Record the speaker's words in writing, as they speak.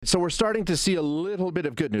So we're starting to see a little bit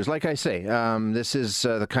of good news. Like I say, this is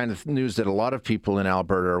the kind of news that a lot of people in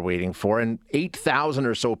Alberta are waiting for. And 8,000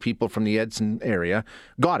 or so people from the Edson area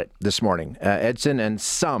got it this morning. Edson and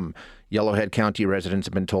some Yellowhead County residents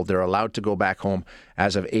have been told they're allowed to go back home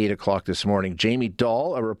as of 8 o'clock this morning. Jamie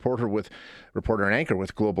Dahl, a reporter and anchor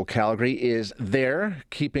with Global Calgary, is there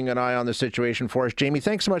keeping an eye on the situation for us. Jamie,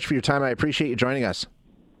 thanks so much for your time. I appreciate you joining us.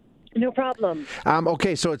 No problem.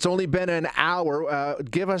 Okay, so it's only been an hour.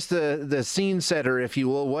 Give us the scene setter, if you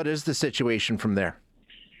will. What is the situation from there?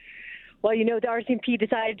 Well, the RCMP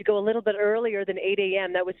decided to go a little bit earlier than 8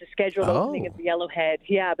 a.m. That was the scheduled opening of the Yellowhead.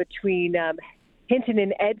 Yeah, between Hinton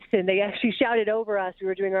and Edson. They actually shouted over us. We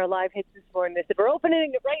were doing our live hits this morning. They said, "We're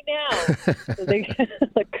opening it right now." So they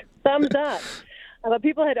thumbs up. But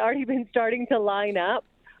people had already been starting to line up.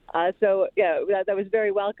 So that was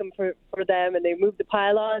very welcome for them, and they moved the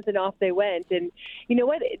pylons and off they went. And you know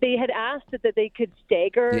what? They had asked that they could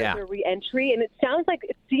stagger their re-entry, and it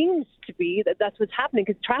seems to be that that's what's happening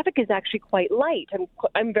because traffic is actually quite light.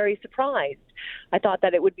 I'm very surprised. I thought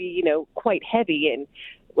that it would be quite heavy, and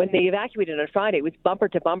when they evacuated on Friday, it was bumper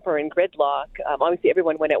to bumper and gridlock. Obviously,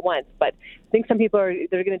 everyone went at once, but I think some people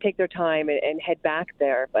they're going to take their time and head back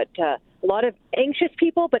there. But a lot of anxious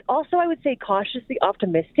people, but also I would say cautiously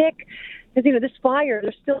optimistic, because this fire,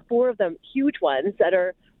 there's still 4 of them, huge ones that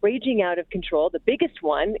are raging out of control. The biggest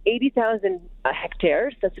one, 80,000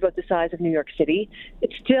 hectares. That's about the size of New York City.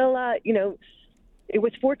 It's still, it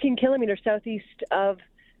was 14 kilometers southeast of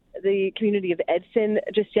the community of Edson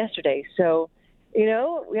just yesterday. So.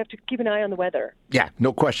 We have to keep an eye on the weather. Yeah,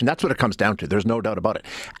 no question. That's what it comes down to. There's no doubt about it.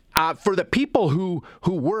 For the people who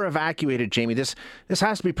were evacuated, Jamie, this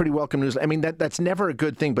has to be pretty welcome news. I mean, that's never a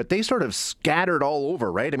good thing, but they sort of scattered all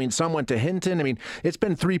over, right? I mean, some went to Hinton. I mean, it's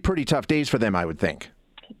been 3 pretty tough days for them, I would think.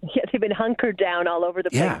 Yeah, they've been hunkered down all over the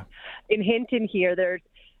place. Yeah. In Hinton here, there's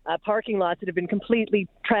parking lots that have been completely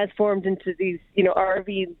transformed into these,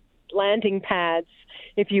 RV landing pads,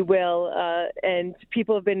 if you will, and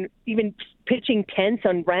people have been even pitching tents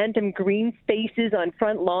on random green spaces on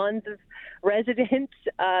front lawns of residents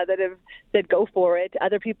that go for it.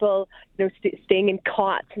 Other people, staying in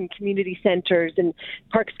cots in community centers, and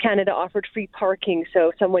Parks Canada offered free parking,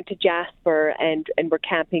 so some went to Jasper and were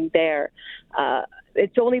camping there.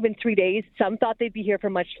 It's only been 3 days. Some thought they'd be here for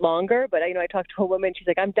much longer, but I talked to a woman. She's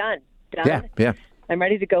like, "I'm done. Yeah. I'm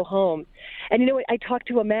ready to go home." And you know what? I talked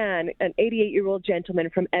to a man, an 88-year-old gentleman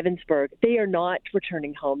from Evansburg. They are not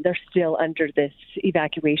returning home. They're still under this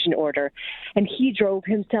evacuation order. And he drove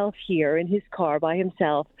himself here in his car by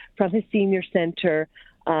himself from his senior center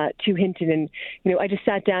to Hinton. And, I just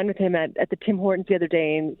sat down with him at the Tim Hortons the other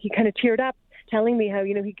day, and he kind of teared up, telling me how,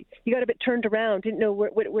 he got a bit turned around, didn't know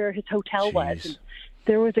where his hotel was. And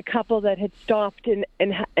there was a couple that had stopped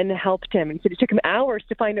and helped him. And he said it took him hours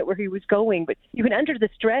to find out where he was going. But even under the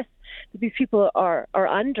stress that these people are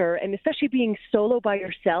under, and especially being solo by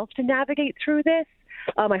yourself to navigate through this,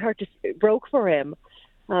 my heart just broke for him.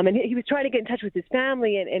 And he was trying to get in touch with his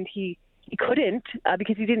family, and he couldn't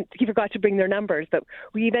because he forgot to bring their numbers. But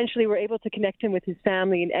we eventually were able to connect him with his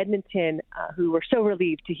family in Edmonton, who were so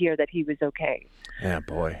relieved to hear that he was okay. Yeah,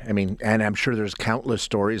 boy. I mean, and I'm sure there's countless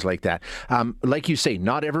stories like that. Like you say,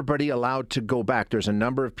 not everybody allowed to go back. There's a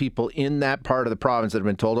number of people in that part of the province that have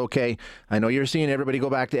been told, okay, I know you're seeing everybody go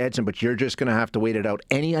back to Edson, but you're just going to have to wait it out.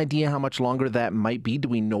 Any idea how much longer that might be? Do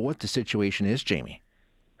we know what the situation is, Jamie?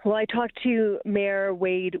 Well, I talked to Mayor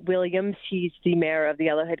Wade Williams. He's the mayor of the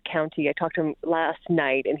Yellowhead County. I talked to him last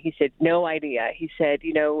night, and he said, no idea. He said,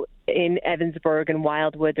 in Evansburg and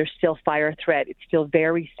Wildwood, there's still fire threat. It's still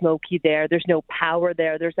very smoky there. There's no power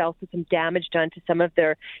there. There's also some damage done to some of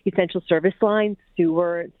their essential service lines,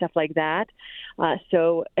 sewer, and stuff like that.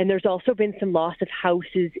 And there's also been some loss of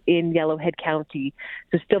houses in Yellowhead County.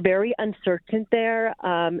 So still very uncertain there.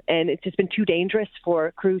 And it's just been too dangerous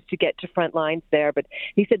for crews to get to front lines there. But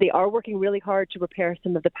he said they are working really hard to repair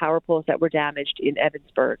some of the power poles that were damaged in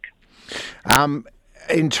Evansburg.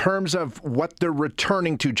 In terms of what they're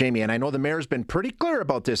returning to, Jamie, and I know the mayor's been pretty clear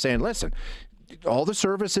about this, saying, listen, all the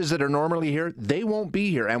services that are normally here, they won't be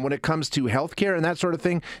here. And when it comes to healthcare and that sort of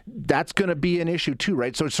thing, that's going to be an issue too,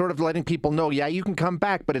 right? So it's sort of letting people know, yeah, you can come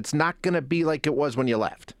back, but it's not going to be like it was when you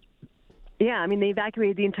left. Yeah, I mean, they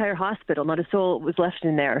evacuated the entire hospital. Not a soul was left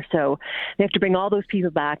in there. So they have to bring all those people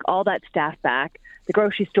back, all that staff back. the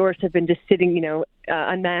grocery stores have been just sitting,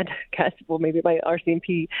 unmanned, I guess, well, maybe by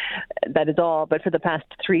RCMP, that is all, but for the past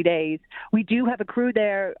 3 days. We do have a crew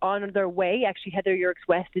there on their way. Actually, Heather Yerkes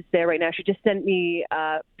West is there right now. She just sent me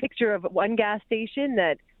a picture of one gas station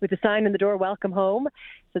that with a sign on the door, "Welcome home."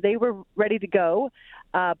 So they were ready to go.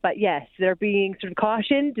 But yes, they're being sort of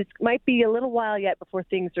cautioned. It might be a little while yet before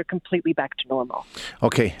things are completely back to normal.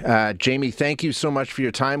 Okay. Jamie, thank you so much for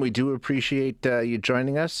your time. We do appreciate you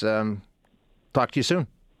joining us. Talk to you soon.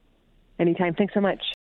 Anytime. Thanks so much.